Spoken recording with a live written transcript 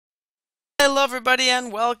Hello everybody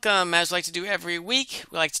and welcome. As we like to do every week,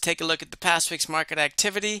 we like to take a look at the past week's market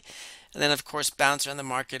activity and then of course bounce around the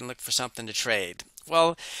market and look for something to trade.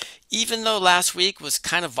 Well, even though last week was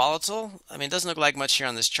kind of volatile, it doesn't look like much here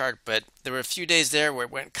on this chart, but there were a few days there where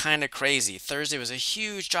it went kind of crazy. Thursday was a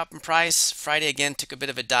huge drop in price. Friday again took a bit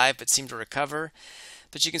of a dive but seemed to recover.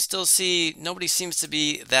 But you can still see nobody seems to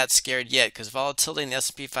be that scared yet because volatility in the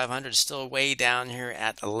S&P 500 is still way down here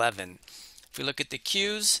at 11. If we look at the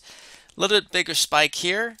Qs, a little bit bigger spike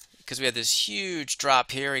here because we had this huge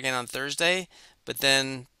drop here again on Thursday, but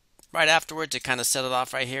then right afterwards it kind of settled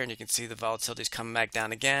off right here, and you can see the volatility is coming back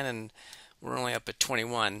down again, and we're only up at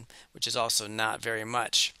 21, which is also not very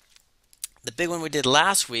much. The big one we did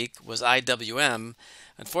last week was IWM.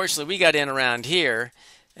 Unfortunately, we got in around here,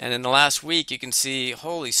 and in the last week you can see,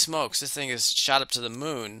 holy smokes, this thing has shot up to the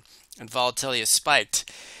moon and volatility has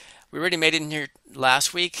spiked. We already made it in here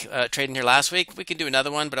last week, trading here last week. We can do another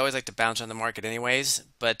one, but I always like to bounce on the market anyways.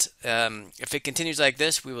 But if it continues like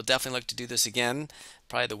this, we will definitely look to do this again,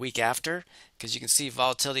 probably the week after, because you can see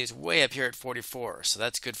volatility is way up here at 44. So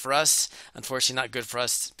that's good for us. Unfortunately, not good for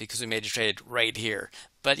us because we made a trade right here.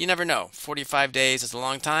 But you never know. 45 days is a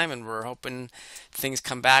long time, and we're hoping things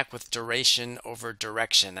come back with duration over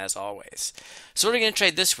direction, as always. So what are we going to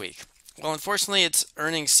trade this week? Well, unfortunately, it's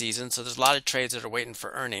earnings season, so there's a lot of trades that are waiting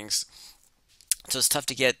for earnings. So it's tough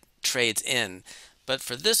to get trades in. But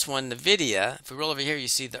for this one, NVDA, if we roll over here, you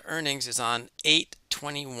see the earnings is on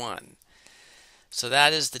 8/21. So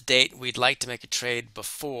that is the date we'd like to make a trade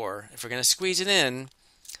before. If we're going to squeeze it in,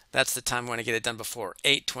 that's the time we want to get it done before,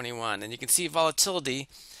 8/21. And you can see volatility,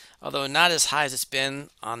 although not as high as it's been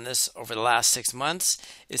on this over the last 6 months,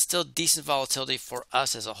 it's still decent volatility for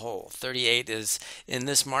us as a whole. 38 is in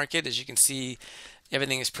this market. As you can see,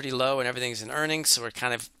 everything is pretty low and everything's in earnings, so we're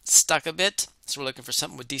kind of stuck a bit. So we're looking for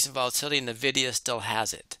something with decent volatility, and NVIDIA still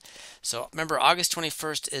has it. So remember, August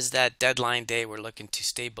 21st is that deadline day we're looking to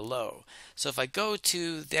stay below. So if I go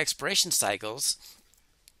to the expiration cycles,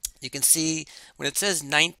 you can see when it says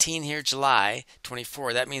 19 here, July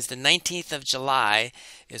 24, that means the 19th of July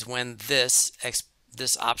is when this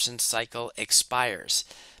option cycle expires.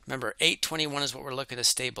 Remember, 8/21 is what we're looking to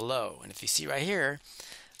stay below. And if you see right here,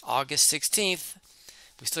 August 16th,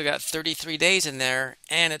 we still got 33 days in there,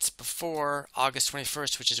 and it's before August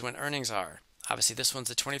 21st, which is when earnings are. Obviously, this one's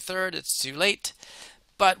the 23rd. It's too late,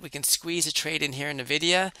 but we can squeeze a trade in here in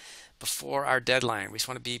NVIDIA before our deadline. We just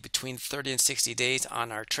want to be between 30 and 60 days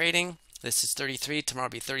on our trading. This is 33, tomorrow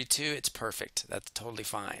will be 32. It's perfect. That's totally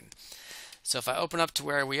fine. So if I open up to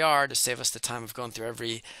where we are to save us the time of going through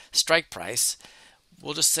every strike price,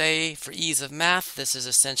 we'll just say for ease of math, this is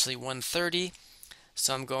essentially 130.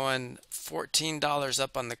 So I'm going $14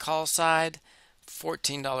 up on the call side,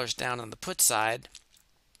 $14 down on the put side.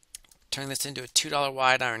 Turn this into a $2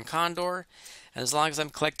 wide iron Condor. And as long as I'm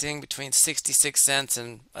collecting between 66 cents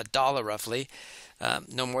and a dollar roughly,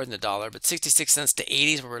 no more than a dollar, but 66 cents to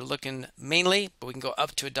 80 is where we're looking mainly, but we can go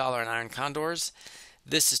up to a dollar in iron condors.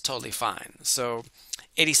 This is totally fine. So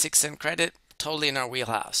 86-cent credit, totally in our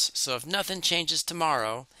wheelhouse. So if nothing changes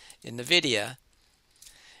tomorrow in NVIDIA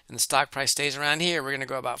and the stock price stays around here, we're going to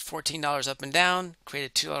go about $14 up and down, create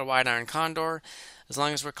a $2 wide iron condor. As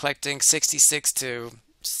long as we're collecting 66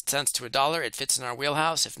 cents to a dollar, it fits in our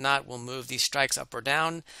wheelhouse. If not, we'll move these strikes up or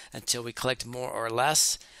down until we collect more or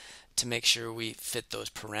less to make sure we fit those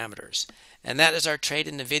parameters. And that is our trade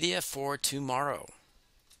in NVIDIA for tomorrow.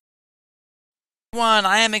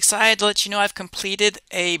 I am excited to let you know I've completed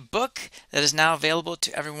a book that is now available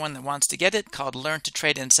to everyone that wants to get it, called Learn to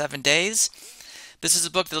Trade in 7 Days. This is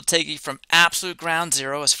a book that will take you from absolute ground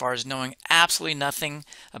zero, as far as knowing absolutely nothing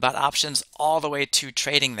about options, all the way to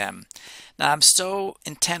trading them. Now, I'm so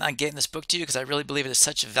intent on getting this book to you because I really believe it is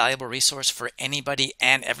such a valuable resource for anybody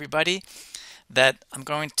and everybody that I'm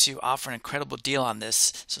going to offer an incredible deal on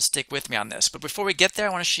this, so stick with me on this. But before we get there,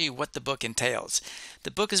 I want to show you what the book entails.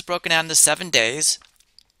 The book is broken down into 7 days.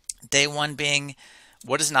 Day 1 being,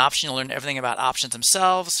 what is an option? You'll learn everything about options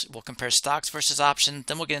themselves. We'll compare stocks versus options.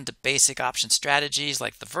 Then we'll get into basic option strategies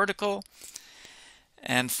like the vertical.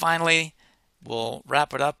 And finally, we'll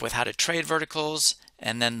wrap it up with how to trade verticals,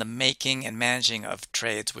 and then the making and managing of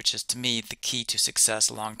trades, which is to me the key to success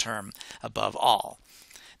long term above all.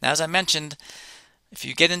 Now, as I mentioned, if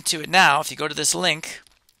you get into it now, if you go to this link,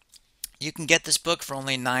 you can get this book for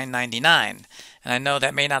only $9.99. And I know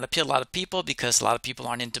that may not appeal to a lot of people because a lot of people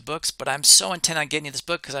aren't into books, but I'm so intent on getting you this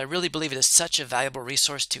book because I really believe it is such a valuable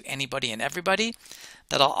resource to anybody and everybody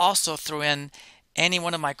that I'll also throw in any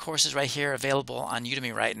one of my courses right here available on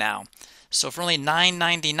Udemy right now. So for only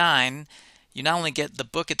 $9.99, you not only get the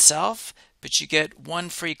book itself, but you get one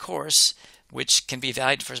free course which can be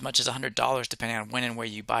valued for as much as $100 depending on when and where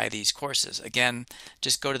you buy these courses. Again,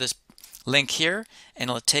 just go to this link here and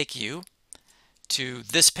it'll take you to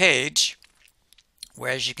this page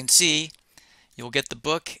where, as you can see, you'll get the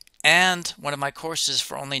book and one of my courses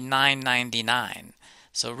for only $9.99.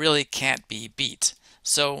 So really can't be beat.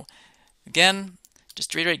 So again,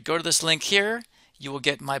 just to reiterate, go to this link here. You will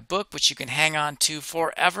get my book, which you can hang on to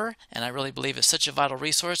forever, and I really believe is such a vital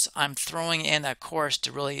resource. I'm throwing in a course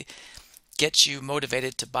to really get you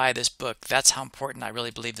motivated to buy this book. That's how important I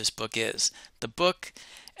really believe this book is. The book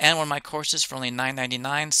and one of my courses for only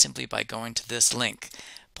 $9.99 simply by going to this link.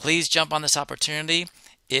 Please jump on this opportunity.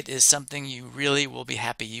 It is something you really will be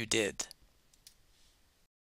happy you did.